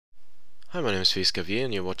Hi, my name is S2e07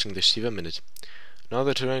 and you're watching the ShiVa Minute. Now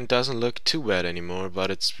the terrain doesn't look too bad anymore, but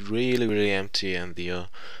it's really empty and you're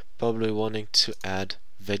probably wanting to add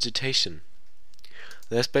vegetation.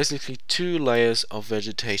 There's basically two layers of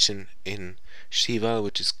vegetation in ShiVa,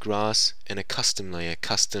 which is grass and a custom layer.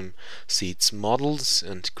 Custom seeds models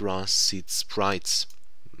and grass seeds sprites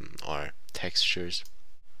or textures.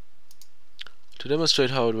 To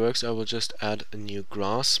demonstrate how it works, I will just add a new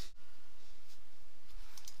grass.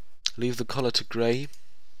 Leave the color to gray,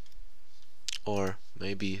 or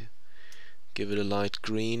maybe give it a light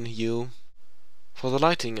green hue. For the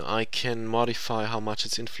lighting, I can modify how much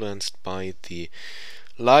it's influenced by the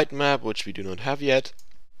light map, which we do not have yet.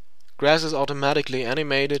 Grass is automatically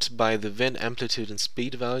animated by the wind amplitude and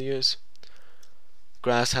speed values.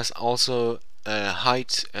 Grass has also a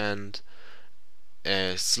height and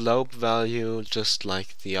a slope value, just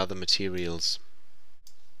like the other materials.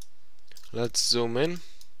 Let's zoom in.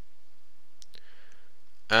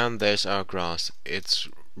 And there's our grass. It's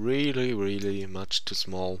really much too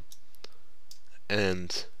small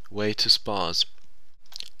and way too sparse.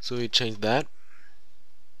 So we change that.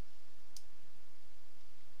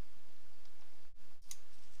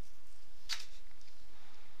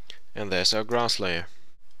 And there's our grass layer.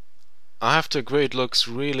 I have to agree it looks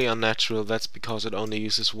really unnatural. That's because it only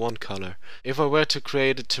uses one color. If I were to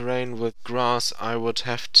create a terrain with grass, I would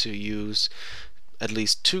have to use at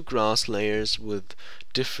least two grass layers with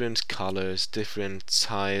different colors, different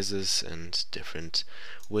sizes and different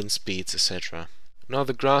wind speeds, etc. Now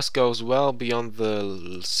the grass goes well beyond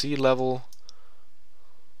the sea level,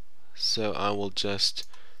 so I will just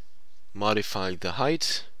modify the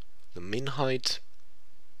height, the min height.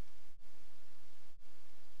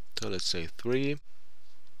 So let's say 3.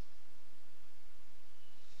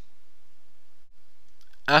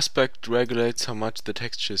 Aspect regulates how much the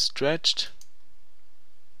texture is stretched,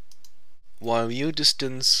 while view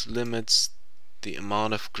distance limits the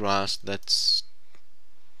amount of grass that's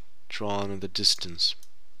drawn in the distance.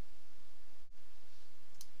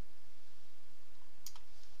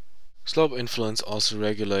 Slope influence also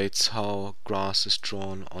regulates how grass is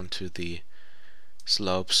drawn onto the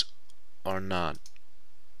slopes or not.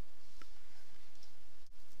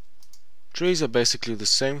 Trees are basically the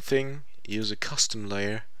same thing. Use a custom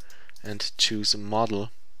layer and choose a model.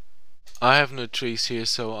 I have no trees here,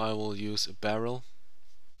 so I will use a barrel.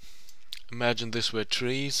 Imagine this were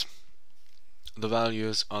trees. The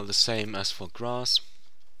values are the same as for grass.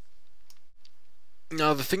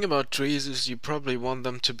 Now the thing about trees is you probably want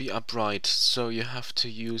them to be upright, so you have to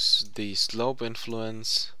use the slope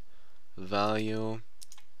influence value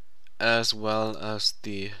as well as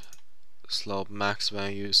the slope max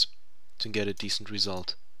values to get a decent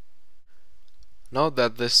result. Note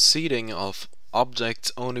that this seeding of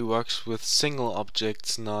objects only works with single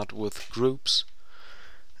objects, not with groups,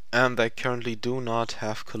 and they currently do not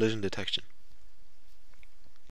have collision detection.